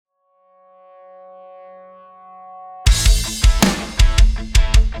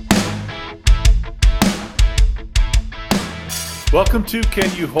Welcome to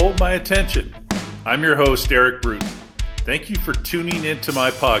Can You Hold My Attention? I'm your host, Eric Bruton. Thank you for tuning into my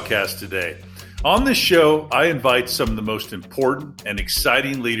podcast today. On this show, I invite some of the most important and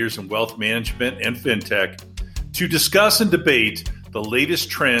exciting leaders in wealth management and fintech to discuss and debate the latest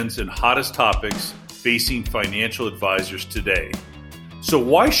trends and hottest topics facing financial advisors today. So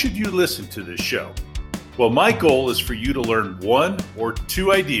why should you listen to this show? Well, my goal is for you to learn one or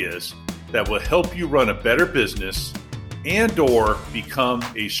two ideas that will help you run a better business and or become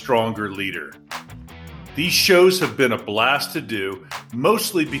a stronger leader. These shows have been a blast to do,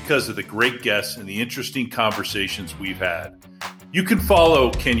 mostly because of the great guests and the interesting conversations we've had. You can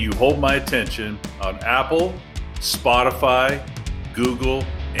follow Can You Hold My Attention on Apple, Spotify, Google,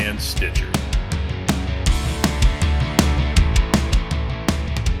 and Stitcher.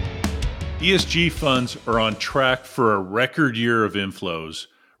 ESG funds are on track for a record year of inflows,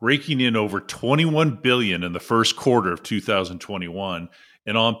 raking in over $21 billion in the first quarter of 2021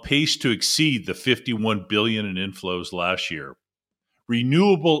 and on pace to exceed the $51 billion in inflows last year.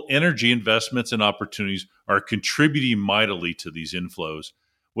 Renewable energy investments and opportunities are contributing mightily to these inflows,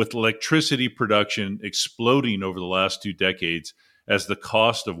 with electricity production exploding over the last 2 decades as the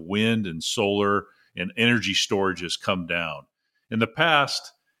cost of wind and solar and energy storage has come down. In the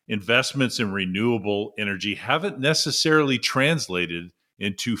past, investments in renewable energy haven't necessarily translated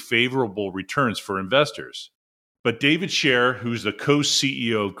into favorable returns for investors. But David Scher, who's the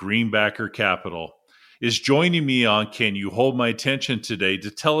co-CEO of Greenbacker Capital, is joining me on Can You Hold My Attention today to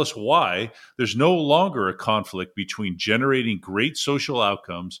tell us why there's no longer a conflict between generating great social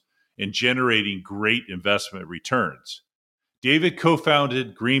outcomes and generating great investment returns. David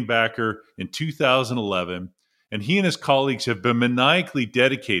co-founded Greenbacker in 2011, and he and his colleagues have been maniacally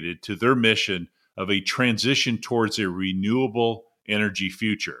dedicated to their mission of a transition towards a renewable energy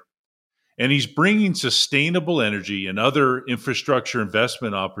future. And he's bringing sustainable energy and other infrastructure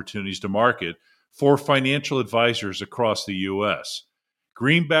investment opportunities to market for financial advisors across the U.S.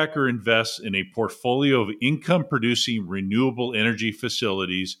 Greenbacker invests in a portfolio of income-producing renewable energy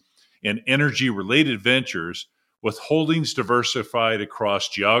facilities and energy-related ventures with holdings diversified across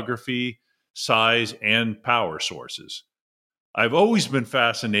geography, size, and power sources. I've always been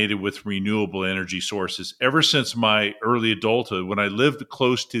fascinated with renewable energy sources ever since my early adulthood when I lived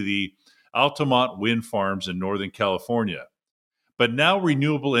close to the Altamont wind farms in Northern California. But now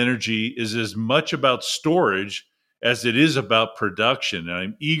renewable energy is as much about storage as it is about production. And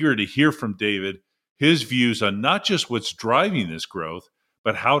I'm eager to hear from David his views on not just what's driving this growth,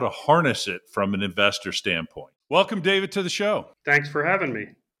 but how to harness it from an investor standpoint. Welcome, David, to the show. Thanks for having me.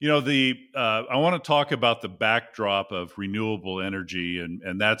 You know, I want to talk about the backdrop of renewable energy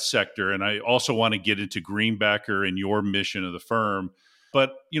and that sector. And I also want to get into Greenbacker and your mission of the firm.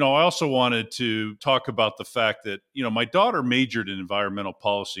 But, I also wanted to talk about the fact that, my daughter majored in environmental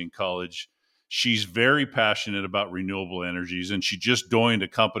policy in college. She's very passionate about renewable energies, and she just joined a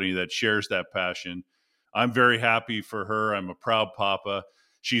company that shares that passion. I'm very happy for her. I'm a proud papa.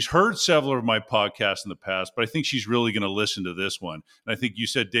 She's heard several of my podcasts in the past, but I think she's really going to listen to this one. And I think you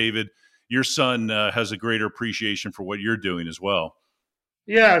said, David, your son has a greater appreciation for what you're doing as well.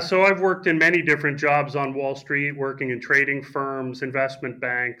 Yeah, so I've worked in many different jobs on Wall Street, working in trading firms, investment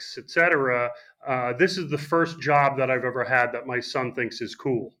banks, etc. This is the first job that I've ever had that my son thinks is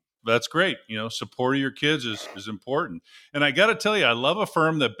cool. That's great. Support of your kids is important. And I got to tell you, I love a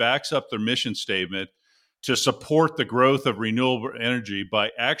firm that backs up their mission statement to support the growth of renewable energy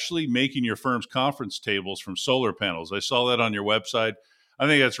by actually making your firm's conference tables from solar panels. I saw that on your website. I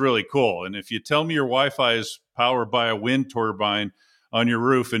think that's really cool. And if you tell me your Wi-Fi is powered by a wind turbine on your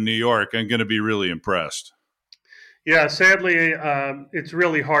roof in New York, I'm going to be really impressed. Yeah, sadly, it's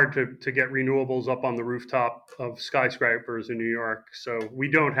really hard to get renewables up on the rooftop of skyscrapers in New York. So we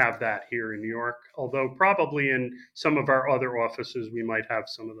don't have that here in New York, although probably in some of our other offices, we might have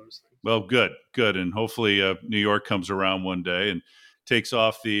some of those things. Well, good. And hopefully New York comes around one day and takes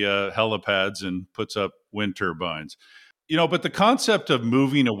off the helipads and puts up wind turbines. But the concept of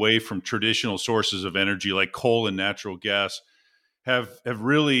moving away from traditional sources of energy like coal and natural gas have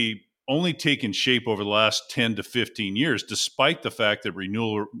really only taken shape over the last 10 to 15 years, despite the fact that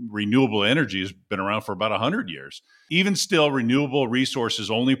renewable energy has been around for about 100 years. Even still, renewable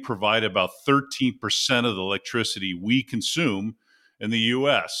resources only provide about 13% of the electricity we consume in the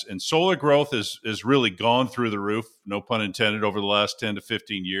U.S. And solar growth has really gone through the roof, no pun intended, over the last 10 to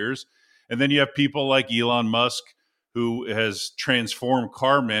 15 years. And then you have people like Elon Musk, who has transformed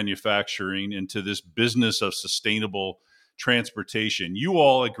car manufacturing into this business of sustainable transportation. You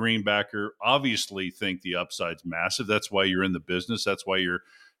all at Greenbacker obviously think the upside's massive. That's why you're in the business. That's why you're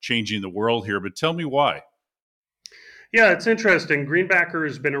changing the world here. But tell me why. Yeah, it's interesting. Greenbacker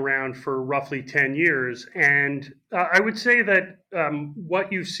has been around for roughly 10 years. And I would say that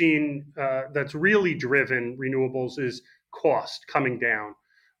what you've seen that's really driven renewables is cost coming down.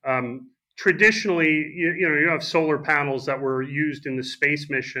 Traditionally, you have solar panels that were used in the space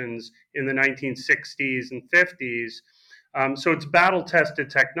missions in the 1960s and 50s. So it's battle tested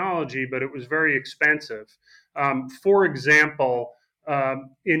technology, but it was very expensive. For example,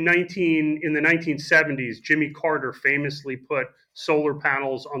 in the 1970s, Jimmy Carter famously put solar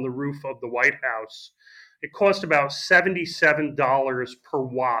panels on the roof of the White House. It cost about $77 per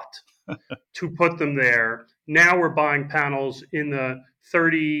watt to put them there. Now we're buying panels in the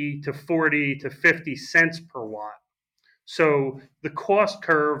 30 to 40 to 50 cents per watt. So the cost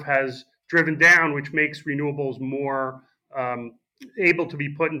curve has driven down, which makes renewables more able to be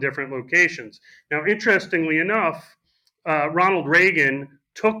put in different locations. Now, interestingly enough, Ronald Reagan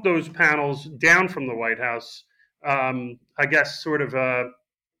took those panels down from the White House. I guess sort of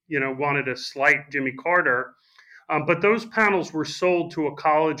wanted to slight Jimmy Carter, but those panels were sold to a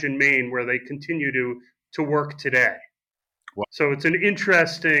college in Maine where they continue to work today. Wow. So it's an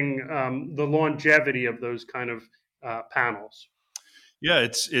interesting the longevity of those kind of panels. Yeah,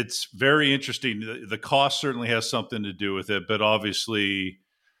 it's very interesting. The cost certainly has something to do with it, but obviously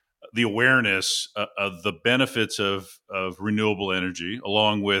the awareness of the benefits of renewable energy,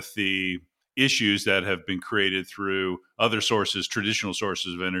 along with the issues that have been created through other sources, traditional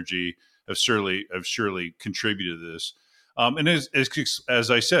sources of energy, have surely contributed to this. And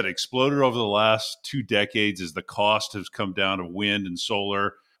as I said, exploded over the last 2 decades as the cost has come down of wind and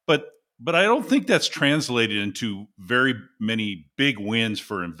solar. But I don't think that's translated into very many big wins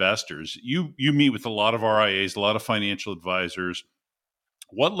for investors. You meet with a lot of RIAs, a lot of financial advisors.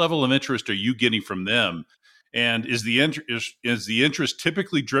 What level of interest are you getting from them? And is the interest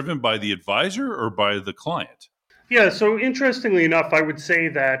typically driven by the advisor or by the client? Yeah, so interestingly enough, I would say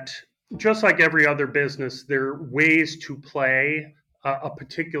that just like every other business, there are ways to play a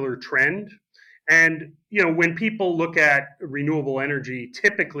particular trend. And when people look at renewable energy,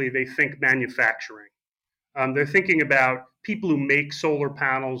 typically they think manufacturing. They're thinking about people who make solar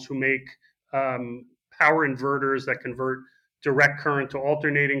panels, who make power inverters that convert direct current to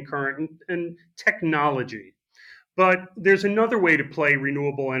alternating current, and technology. But there's another way to play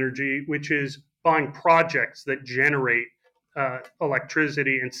renewable energy, which is buying projects that generate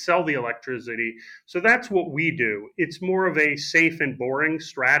electricity and sell the electricity. So that's what we do. It's more of a safe and boring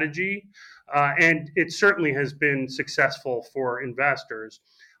strategy, and it certainly has been successful for investors.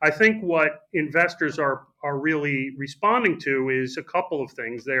 I think what investors are really responding to is a couple of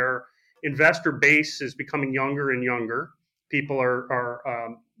things. Their investor base is becoming younger and younger. People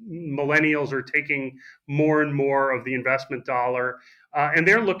are millennials are taking more and more of the investment dollar, and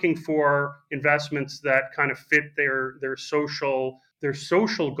they're looking for investments that kind of fit their social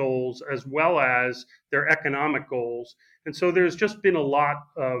goals as well as their economic goals. And so there's just been a lot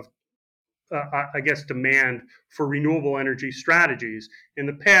of I guess, demand for renewable energy strategies. In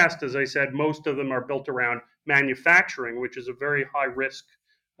the past, as I said, most of them are built around manufacturing, which is a very high risk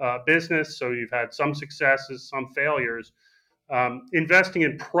business. So you've had some successes, some failures. Investing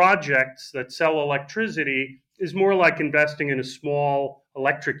in projects that sell electricity is more like investing in a small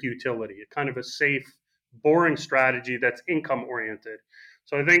electric utility, a kind of a safe, boring strategy that's income oriented.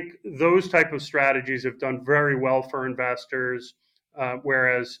 So I think those type of strategies have done very well for investors,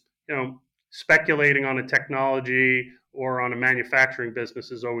 whereas speculating on a technology or on a manufacturing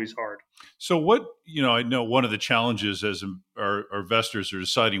business is always hard. So I know one of the challenges as our investors are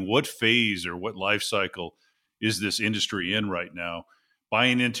deciding what phase or what life cycle is this industry in right now.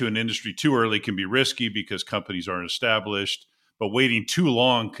 Buying into an industry too early can be risky because companies aren't established, but waiting too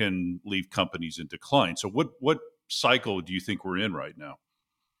long can leave companies in decline. So what cycle do you think we're in right now?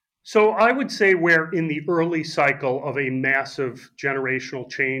 So I would say we're in the early cycle of a massive generational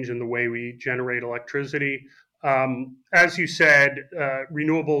change in the way we generate electricity. As you said,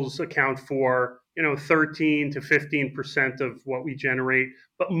 renewables account for 13 to 15% of what we generate,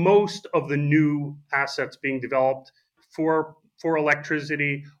 but most of the new assets being developed for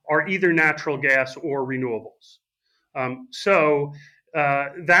electricity are either natural gas or renewables. So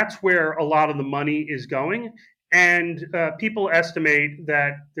that's where a lot of the money is going. And people estimate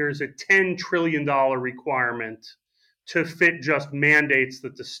that there's a $10 trillion requirement to fit just mandates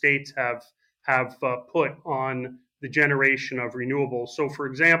that the states have put on the generation of renewables. So, for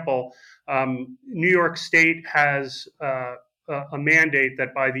example, New York State has a mandate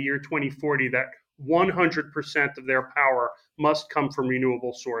that by the year 2040, that 100% of their power must come from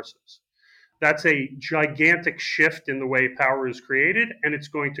renewable sources. That's a gigantic shift in the way power is created, and it's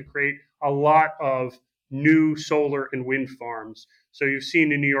going to create a lot of new solar and wind farms. So you've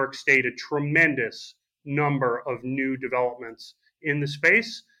seen in New York State a tremendous number of new developments in the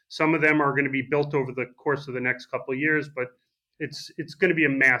space. Some of them are going to be built over the course of the next couple of years, but it's going to be a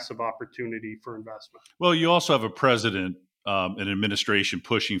massive opportunity for investment. Well, you also have a president, an administration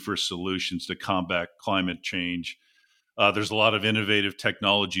pushing for solutions to combat climate change. There's a lot of innovative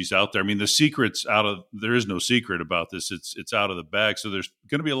technologies out there. I mean, there is no secret about this. It's out of the bag. So there's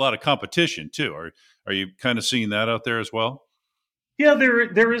going to be a lot of competition too. Are you kind of seeing that out there as well? Yeah,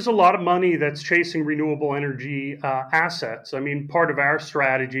 there is a lot of money that's chasing renewable energy assets. I mean, part of our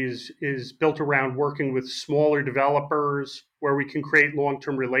strategy is built around working with smaller developers where we can create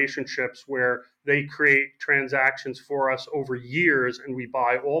long-term relationships where they create transactions for us over years and we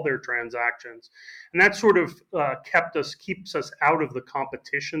buy all their transactions. And that sort of keeps us out of the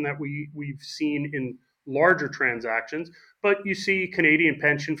competition that we've seen in larger transactions. But you see Canadian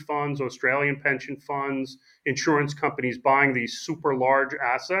pension funds, Australian pension funds, insurance companies buying these super large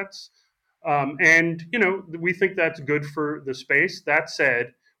assets. And, we think that's good for the space. That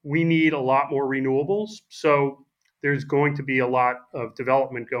said, we need a lot more renewables. So there's going to be a lot of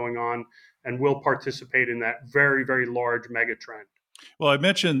development going on, and we'll participate in that very, very large mega trend. Well, I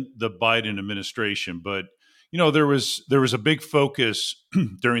mentioned the Biden administration, but there was a big focus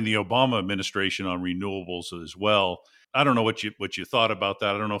during the Obama administration on renewables as well. I don't know what you thought about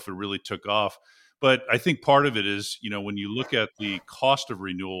that. I don't know if it really took off, but I think part of it is, when you look at the cost of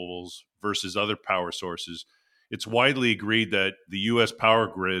renewables versus other power sources, it's widely agreed that the U.S. power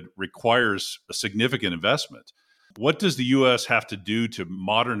grid requires a significant investment. What does the U.S. have to do to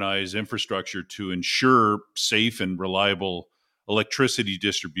modernize infrastructure to ensure safe and reliable electricity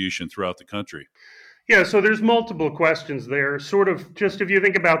distribution throughout the country? Yeah, so there's multiple questions there. Sort of just if you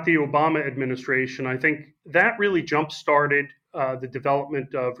think about the Obama administration, I think that really jump-started the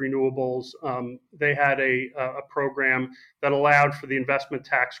development of renewables. They had a program that allowed for the investment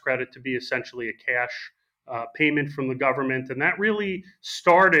tax credit to be essentially a cash payment from the government, and that really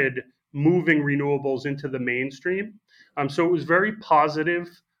started moving renewables into the mainstream. So it was very positive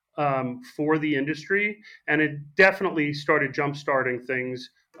for the industry, and it definitely started jump-starting things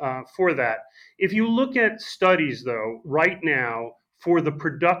for that. If you look at studies, though, right now for the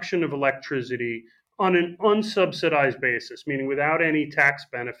production of electricity on an unsubsidized basis, meaning without any tax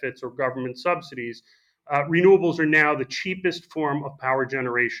benefits or government subsidies, renewables are now the cheapest form of power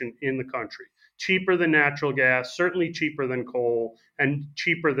generation in the country. Cheaper than natural gas, certainly cheaper than coal, and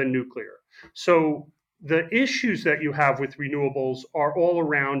cheaper than nuclear. So the issues that you have with renewables are all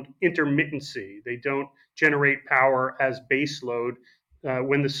around intermittency. They don't generate power as baseload.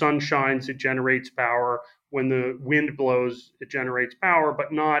 When the sun shines, it generates power. When the wind blows, it generates power,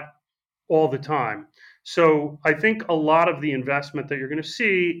 but not all the time. So I think a lot of the investment that you're going to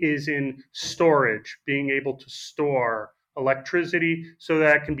see is in storage, being able to store electricity so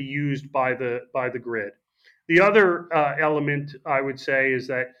that it can be used by the grid. The other element I would say is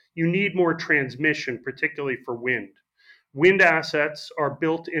that you need more transmission, particularly for wind. Wind assets are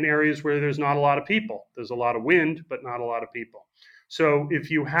built in areas where there's not a lot of people. There's a lot of wind, but not a lot of people. So if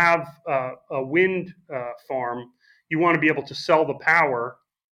you have a wind farm, you want to be able to sell the power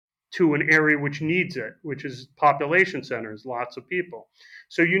to an area which needs it, which is population centers, lots of people.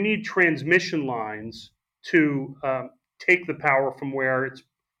 So you need transmission lines to take the power from where it's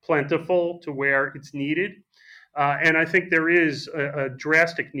plentiful to where it's needed. And I think there is a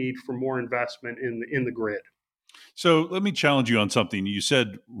drastic need for more investment in the grid. So let me challenge you on something. You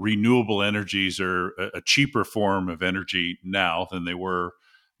said renewable energies are a cheaper form of energy now than they were,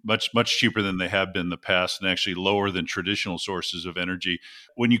 much cheaper than they have been in the past, and actually lower than traditional sources of energy.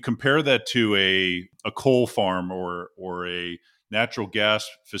 When you compare that to a coal farm or a natural gas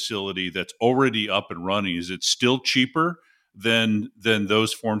facility that's already up and running, is it still cheaper than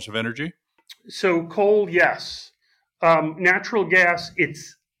those forms of energy? So coal, yes. Natural gas,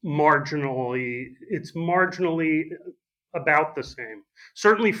 it's marginally about the same,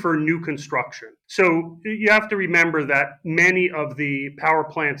 certainly for new construction. So you have to remember that many of the power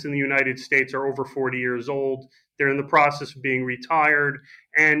plants in the United States are over 40 years old. They're in the process of being retired.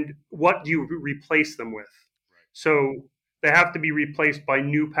 And what do you replace them with? So they have to be replaced by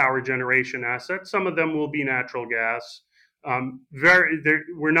new power generation assets. Some of them will be natural gas.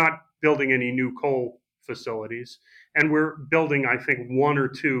 We're not building any new coal facilities, and we're building, I think, one or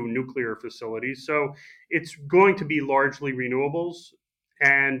two nuclear facilities. So it's going to be largely renewables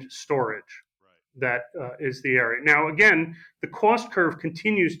and storage. That is the area. Now, again, the cost curve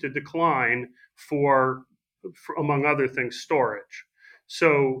continues to decline for among other things, storage.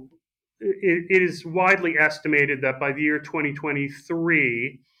 So it is widely estimated that by the year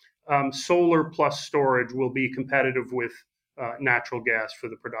 2023, solar plus storage will be competitive with natural gas for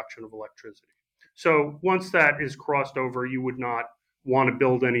the production of electricity. So once that is crossed over, you would not want to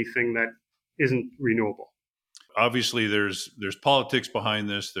build anything that isn't renewable. Obviously, there's politics behind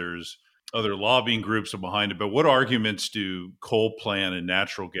this. There's other lobbying groups behind it. But what arguments do coal plant and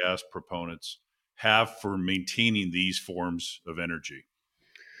natural gas proponents have for maintaining these forms of energy?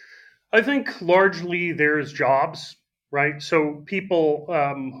 I think largely there's jobs, right? So people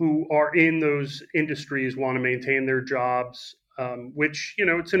who are in those industries want to maintain their jobs, which,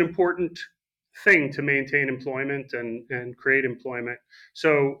 it's an important thing to maintain employment and create employment.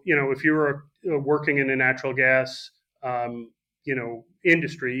 So, if you're working in a natural gas,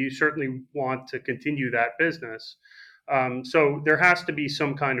 industry, you certainly want to continue that business. So there has to be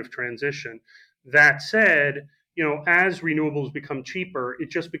some kind of transition. That said, as renewables become cheaper, it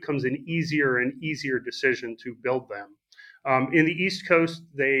just becomes an easier and easier decision to build them. In the East Coast,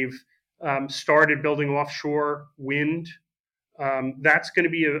 they've started building offshore wind. That's going to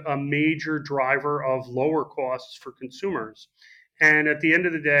be a major driver of lower costs for consumers. And at the end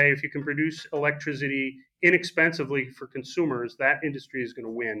of the day, if you can produce electricity inexpensively for consumers, that industry is going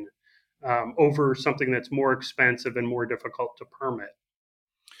to win over something that's more expensive and more difficult to permit.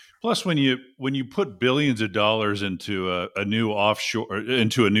 Plus, when you put billions of dollars into a new offshore,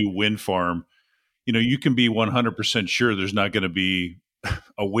 into a new wind farm, you can be 100% sure there's not going to be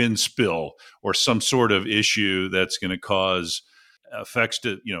a wind spill or some sort of issue that's going to cause effects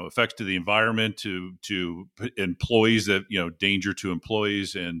to the environment, to employees, that danger to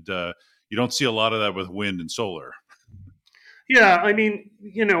employees, and you don't see a lot of that with wind and solar. Yeah, I mean,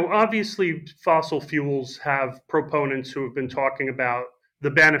 obviously fossil fuels have proponents who have been talking about the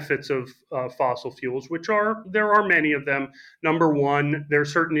benefits of fossil fuels, there are many of them. Number one, there are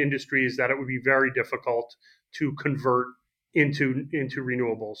certain industries that it would be very difficult to convert into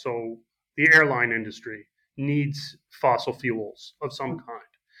renewables. So the airline industry needs fossil fuels of some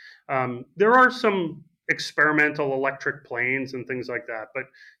kind. There are some experimental electric planes and things like that, but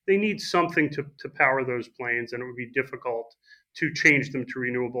they need something to power those planes, and it would be difficult to change them to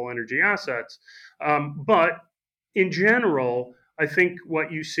renewable energy assets. But in general, I think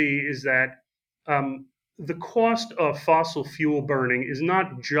what you see is that the cost of fossil fuel burning is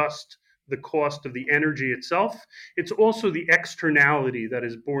not just the cost of the energy itself, it's also the externality that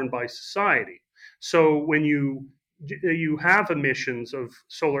is borne by society. So when you have emissions of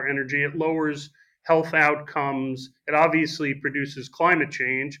solar energy, it lowers health outcomes. It obviously produces climate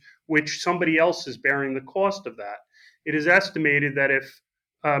change, which somebody else is bearing the cost of that. It is estimated that if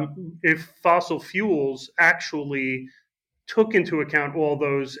fossil fuels actually took into account all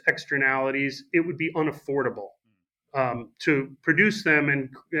those externalities, it would be unaffordable to produce them and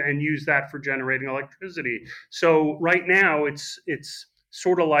use that for generating electricity. So right now, it's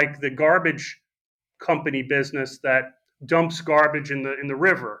sort of like the garbage company business that dumps garbage in the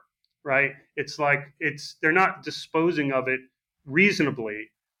river, right? It's like they're not disposing of it reasonably.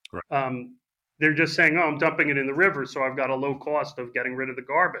 Right. They're just saying, "Oh, I'm dumping it in the river, so I've got a low cost of getting rid of the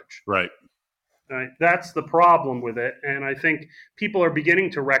garbage." Right. Right? That's the problem with it, and I think people are beginning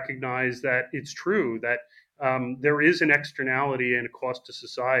to recognize that it's true that there is an externality and a cost to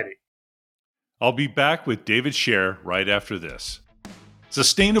society. I'll be back with David Scher right after this.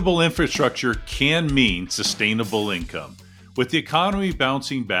 Sustainable infrastructure can mean sustainable income. With the economy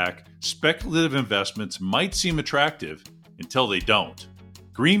bouncing back, speculative investments might seem attractive until they don't.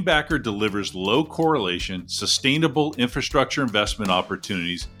 Greenbacker delivers low correlation, sustainable infrastructure investment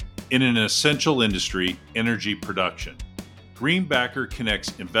opportunities in an essential industry, energy production. Greenbacker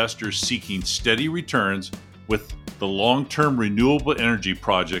connects investors seeking steady returns with the long-term renewable energy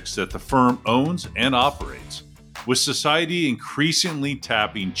projects that the firm owns and operates. With society increasingly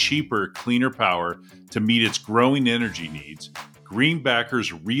tapping cheaper, cleaner power to meet its growing energy needs,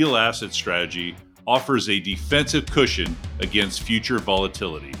 Greenbacker's real asset strategy offers a defensive cushion against future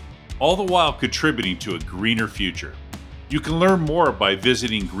volatility, all the while contributing to a greener future. You can learn more by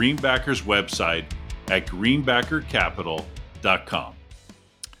visiting Greenbacker's website at greenbackercapital.com.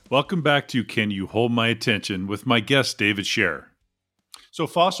 Welcome back to Can You Hold My Attention with my guest, David Scher. So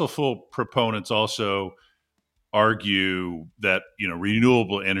fossil fuel proponents also argue that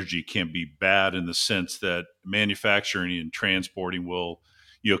renewable energy can be bad in the sense that manufacturing and transporting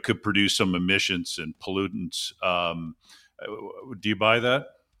could produce some emissions and pollutants. Do you buy that?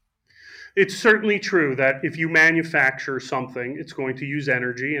 It's certainly true that if you manufacture something, it's going to use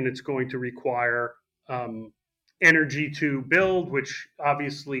energy and it's going to require energy to build, which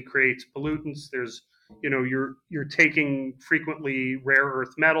obviously creates pollutants. There's, you're taking frequently rare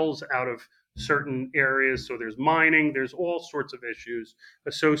earth metals out of certain areas. So there's mining, there's all sorts of issues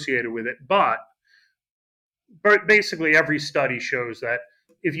associated with it. But basically, every study shows that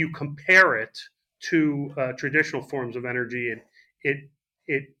if you compare it to traditional forms of energy, it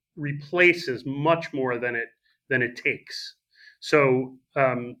it replaces much more than it takes. So,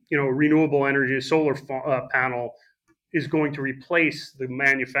 renewable energy, a solar panel, is going to replace the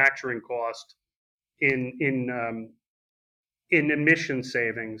manufacturing cost in in emission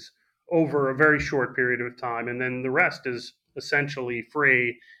savings over a very short period of time, and then the rest is essentially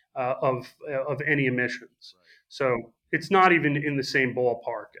free of any emissions. So it's not even in the same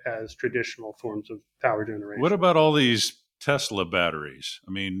ballpark as traditional forms of power What generation. about all these Tesla batteries?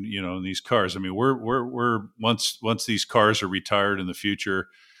 I mean, these cars. I mean, we're once these cars are retired in the future,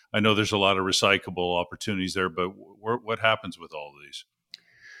 I know there's a lot of recyclable opportunities there, but what happens with all of these?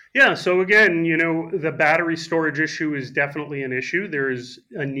 Yeah, so again, the battery storage issue is definitely an issue. There is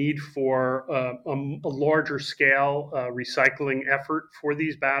a need for a larger scale recycling effort for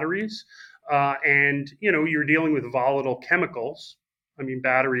these batteries. And, you're dealing with volatile chemicals. I mean,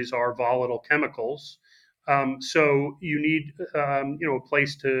 batteries are volatile chemicals. So you need, a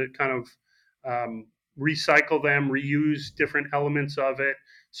place to kind of recycle them, reuse different elements of it.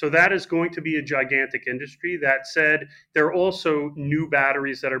 So that is going to be a gigantic industry. That said, there are also new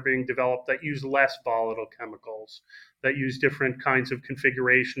batteries that are being developed that use less volatile chemicals, that use different kinds of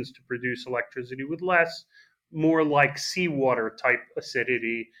configurations to produce electricity with less, more like seawater type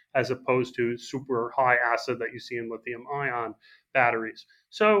acidity, as opposed to super high acid that you see in lithium ion batteries.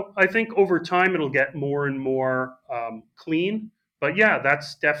 So I think over time it'll get more and more clean. But yeah,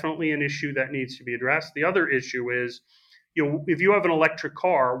 that's definitely an issue that needs to be addressed. The other issue is, if you have an electric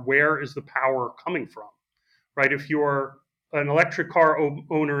car, where is the power coming from? Right? If you're an electric car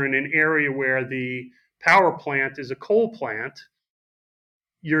owner in an area where the power plant is a coal plant,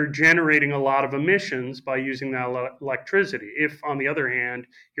 you're generating a lot of emissions by using that electricity. If, on the other hand,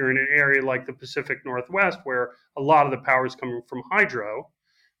 you're in an area like the Pacific Northwest where a lot of the power is coming from hydro,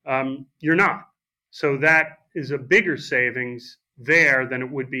 you're not. So that is a bigger savings there than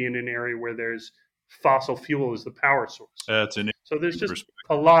it would be in an area where there's fossil fuel as the power source. That's an So there's interesting just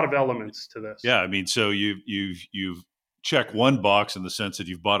perspective. a lot of elements to this. Yeah, I mean, so you've checked one box in the sense that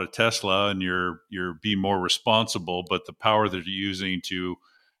you've bought a Tesla and you're being more responsible, but the power that you're using to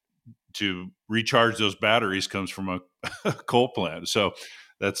recharge those batteries comes from a coal plant. So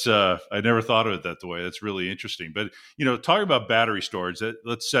that's I never thought of it that way. That's really interesting. But talking about battery storage,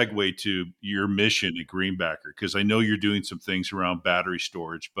 let's segue to your mission at Greenbacker, because I know you're doing some things around battery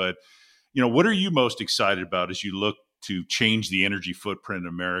storage. But what are you most excited about as you look to change the energy footprint in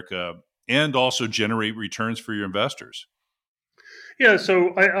America and also generate returns for your investors? Yeah,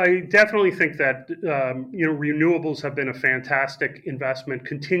 so I definitely think that renewables have been a fantastic investment,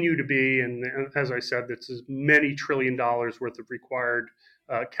 continue to be, and as I said, this is many $1 trillion worth of required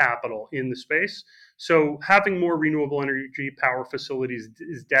capital in the space. So having more renewable energy power facilities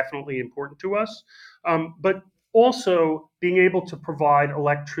is definitely important to us, but also being able to provide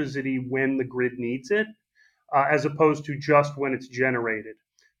electricity when the grid needs it, as opposed to just when it's generated.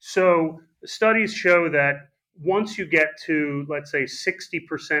 So studies show that once you get to, let's say,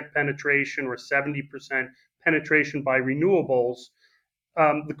 60% penetration or 70% penetration by renewables,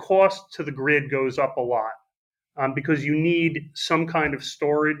 the cost to the grid goes up a lot, because you need some kind of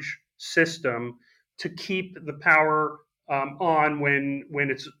storage system to keep the power on when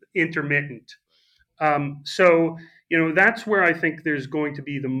it's intermittent. So, that's where I think there's going to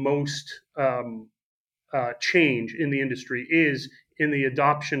be the most change in the industry, is in the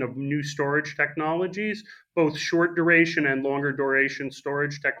adoption of new storage technologies, both short duration and longer duration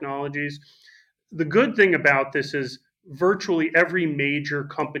storage technologies. The good thing about this is virtually every major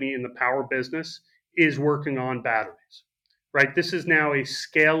company in the power business is working on batteries, right? This is now a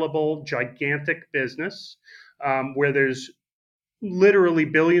scalable, gigantic business, where there's literally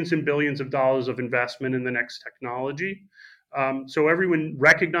billions and billions of dollars of investment in the next technology. So everyone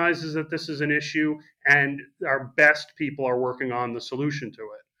recognizes that this is an issue, and our best people are working on the solution to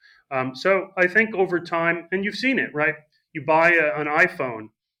it. So I think over time, and you've seen it, right? You buy an iPhone,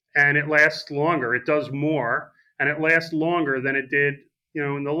 and it lasts longer. It does more, and it lasts longer than it did,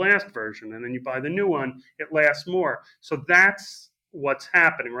 in the last version. And then you buy the new one, it lasts more. So that's what's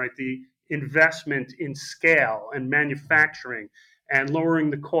happening, right? The investment in scale and manufacturing and lowering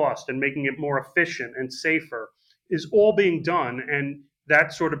the cost and making it more efficient and safer is all being done, and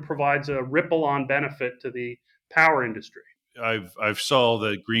that sort of provides a ripple on benefit to the power industry. I've saw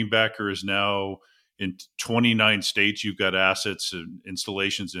that Greenbacker is now in 29 states. You've got assets and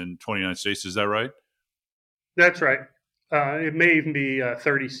installations in 29 states. Is that right? That's right. It may even be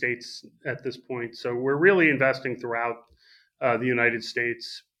 30 states at this point. So we're really investing throughout the United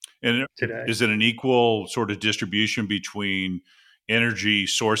States And today. is it an equal sort of distribution between energy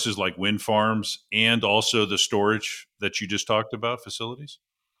sources like wind farms and also the storage that you just talked about facilities?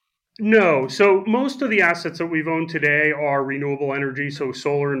 No. So most of the assets that we've owned today are renewable energy, so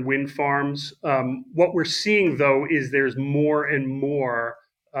solar and wind farms. What we're seeing, though, is there's more and more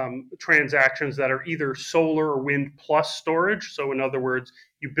transactions that are either solar or wind plus storage. So, in other words,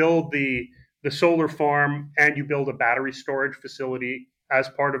 you build the solar farm and you build a battery storage facility as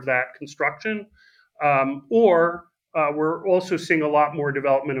part of that construction. Or we're also seeing a lot more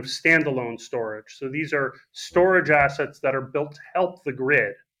development of standalone storage. So these are storage assets that are built to help the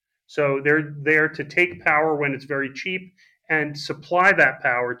grid. So they're there to take power when it's very cheap and supply that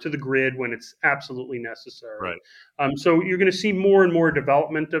power to the grid when it's absolutely necessary. Right. So you're going to see more and more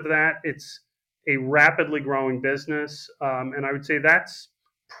development of that. It's a rapidly growing business. And I would say that's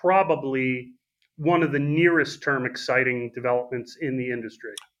probably one of the nearest term exciting developments in the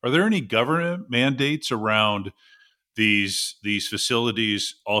industry. Are there any government mandates around these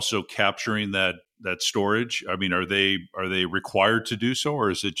facilities also capturing that storage? I mean, are they required to do so, or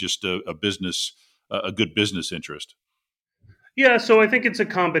is it just a business a good business interest? Yeah, so I think it's a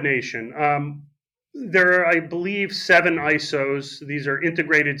combination. There are, I believe, 7 ISOs. These are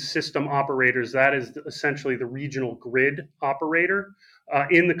integrated system operators. That is essentially the regional grid operator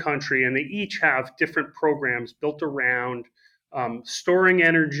in the country, and they each have different programs built around storing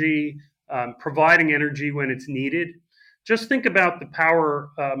energy, providing energy when it's needed. Just think about the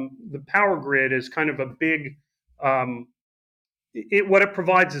power grid as kind of a big. What it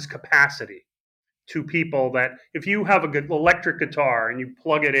provides is capacity to people. That if you have a good electric guitar and you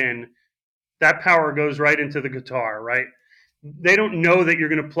plug it in, that power goes right into the guitar, right? They don't know that you're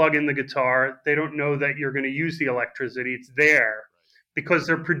going to plug in the guitar. They don't know that you're going to use the electricity. It's there because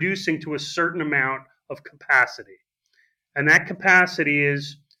they're producing to a certain amount of capacity. And that capacity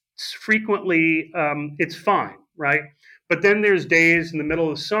is frequently, it's fine, right? But then there's days in the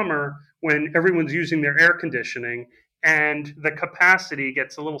middle of summer when everyone's using their air conditioning and the capacity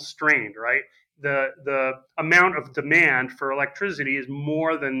gets a little strained, right? The amount of demand for electricity is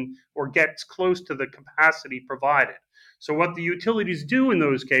more than or gets close to the capacity provided. So what the utilities do in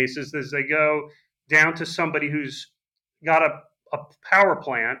those cases is they go down to somebody who's got a power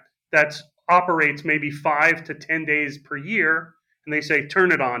plant that operates maybe 5 to 10 days per year, and they say,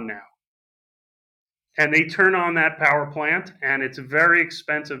 turn it on now. And they turn on that power plant, and it's very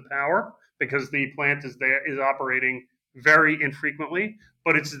expensive power because the plant is operating very infrequently,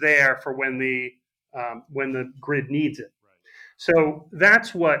 but it's there for when the grid needs it. So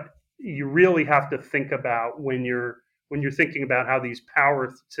that's what you really have to think about when you're thinking about how these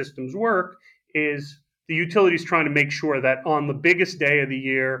power systems work. Is the utilities trying to make sure that on the biggest day of the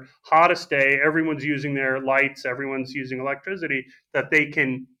year, hottest day, everyone's using their lights, everyone's using electricity, that they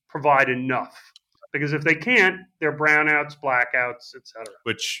can provide enough. Because if they can't, there are brownouts, blackouts, et cetera.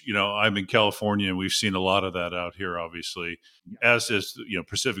 Which, I'm in California and we've seen a lot of that out here, obviously, as is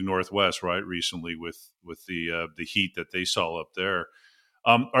Pacific Northwest, right? Recently with the heat that they saw up there.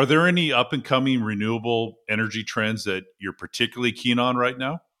 Are there any up and coming renewable energy trends that you're particularly keen on right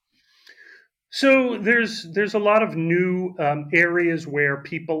now? So there's a lot of new areas where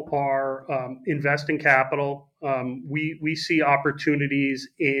people are investing capital. We see opportunities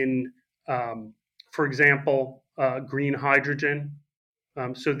in, for example, green hydrogen.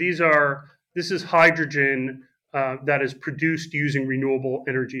 So this is hydrogen that is produced using renewable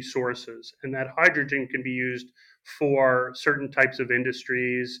energy sources, and that hydrogen can be used for certain types of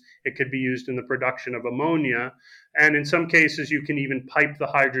industries. It could be used in the production of ammonia, and in some cases, you can even pipe the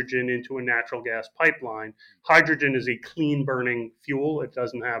hydrogen into a natural gas pipeline. Hydrogen is a clean burning fuel; it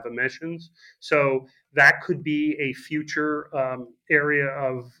doesn't have emissions, so that could be a future area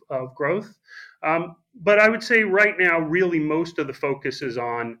of growth. But I would say right now, really, most of the focus is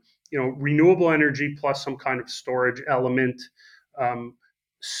on renewable energy plus some kind of storage element.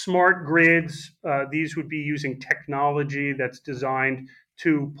 Smart grids, these would be using technology that's designed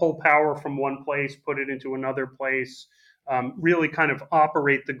to pull power from one place, put it into another place, really kind of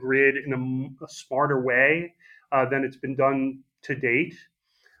operate the grid in a smarter way than it's been done to date.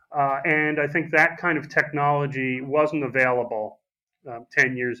 And I think that kind of technology wasn't available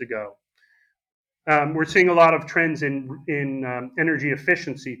 10 years ago. We're seeing a lot of trends in energy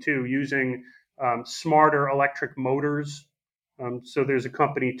efficiency too, using smarter electric motors. So there's a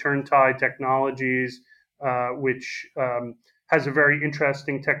company, Turntide Technologies, which has a very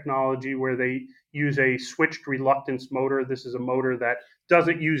interesting technology where they use a switched reluctance motor. This is a motor that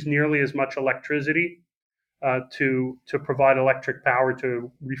doesn't use nearly as much electricity to provide electric power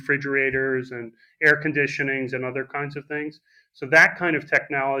to refrigerators and air conditionings and other kinds of things. So that kind of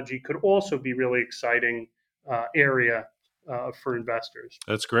technology could also be really exciting area for investors.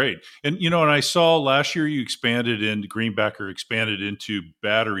 That's great. And, and I saw last year Greenbacker expanded into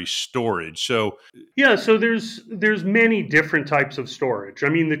battery storage. So yeah, so there's many different types of storage. I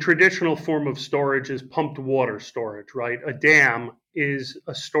mean, the traditional form of storage is pumped water storage, right? A dam is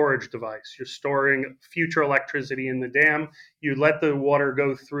a storage device. You're storing future electricity in the dam. You let the water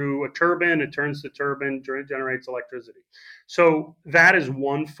go through a turbine, it turns the turbine, generates electricity. So that is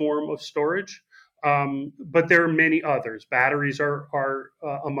one form of storage. But there are many others. Batteries are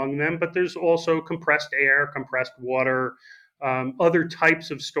among them, but there's also compressed air, compressed water, other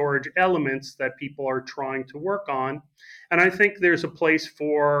types of storage elements that people are trying to work on. And I think there's a place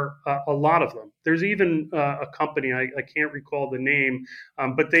for a lot of them. There's even a company, I can't recall the name,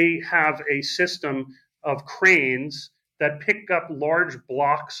 but they have a system of cranes that pick up large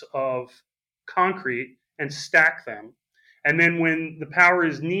blocks of concrete and stack them. And then when the power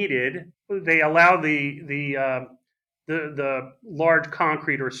is needed, they allow the large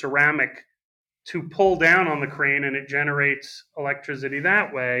concrete or ceramic to pull down on the crane, and it generates electricity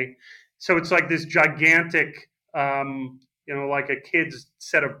that way. So it's like this gigantic, like a kid's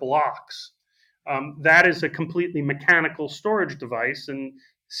set of blocks. That is a completely mechanical storage device and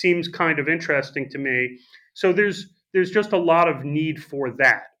seems kind of interesting to me. So there's just a lot of need for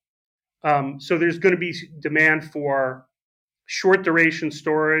that. So there's going to be demand for short duration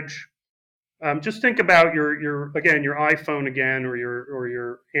storage. Just think about your iPhone again, or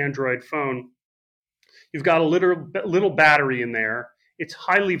your Android phone. You've got a little battery in there. It's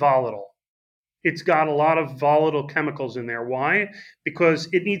highly volatile. It's got a lot of volatile chemicals in there. Why? Because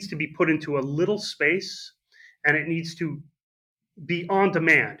it needs to be put into a little space, and it needs to be on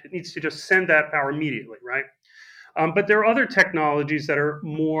demand. It needs to just send that power immediately, right? But there are other technologies that are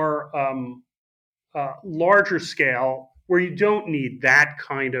more larger scale, where you don't need that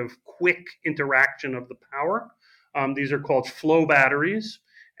kind of quick interaction of the power. These are called flow batteries,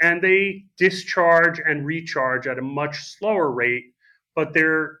 and they discharge and recharge at a much slower rate, but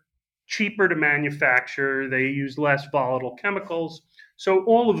they're cheaper to manufacture. They use less volatile chemicals. So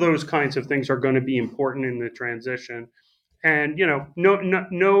all of those kinds of things are going to be important in the transition. And,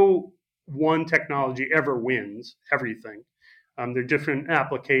 no one technology ever wins everything. There are different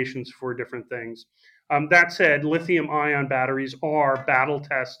applications for different things. That said, lithium-ion batteries are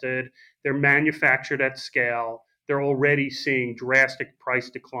battle-tested. They're manufactured at scale. They're already seeing drastic price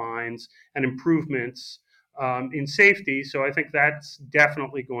declines and improvements in safety. So I think that's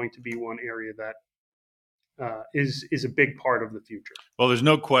definitely going to be one area that is a big part of the future. Well, there's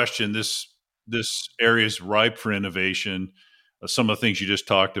no question this area is ripe for innovation. Some of the things you just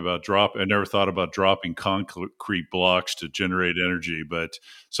talked about, I never thought about dropping concrete blocks to generate energy, but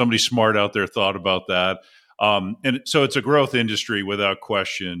somebody smart out there thought about that. And so it's a growth industry without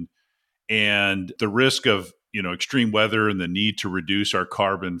question. And the risk of, extreme weather and the need to reduce our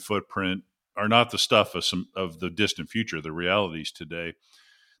carbon footprint are not the stuff of the distant future, the realities today.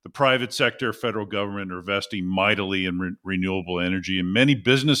 The private sector, federal government are investing mightily in renewable energy, and many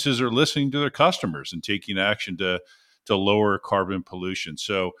businesses are listening to their customers and taking action to lower carbon pollution.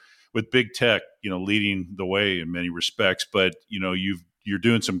 So with big tech, leading the way in many respects, but you're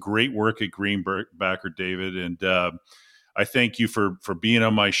doing some great work at Greenbacker, David, and I thank you for being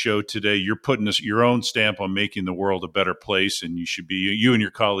on my show today. You're putting your own stamp on making the world a better place, and you and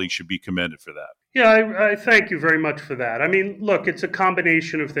your colleagues should be commended for that. Yeah, I thank you very much for that. I mean, look, it's a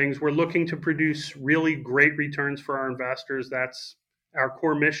combination of things. We're looking to produce really great returns for our investors. That's our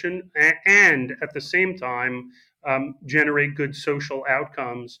core mission, and at the same time, generate good social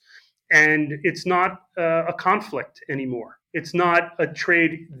outcomes. And it's not a conflict anymore. It's not a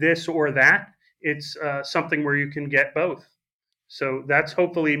trade this or that. It's something where you can get both. So that's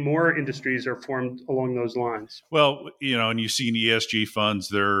hopefully more industries are formed along those lines. Well, and you've seen ESG funds,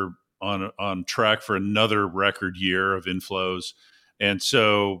 they're on track for another record year of inflows. And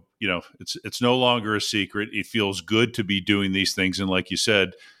so, it's no longer a secret. It feels good to be doing these things. And like you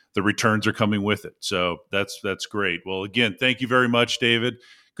said, the returns are coming with it. So that's great. Well, again, thank you very much, David.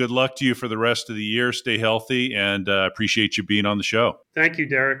 Good luck to you for the rest of the year. Stay healthy, and appreciate you being on the show. Thank you,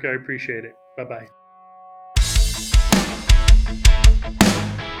 Derek. I appreciate it. Bye-bye.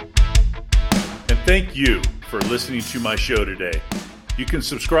 And thank you for listening to my show today. You can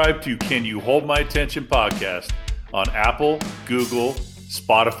subscribe to Can You Hold My Attention podcast on Apple, Google,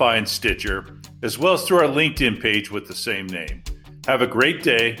 Spotify, and Stitcher, as well as through our LinkedIn page with the same name. Have a great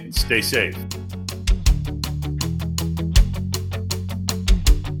day and stay safe.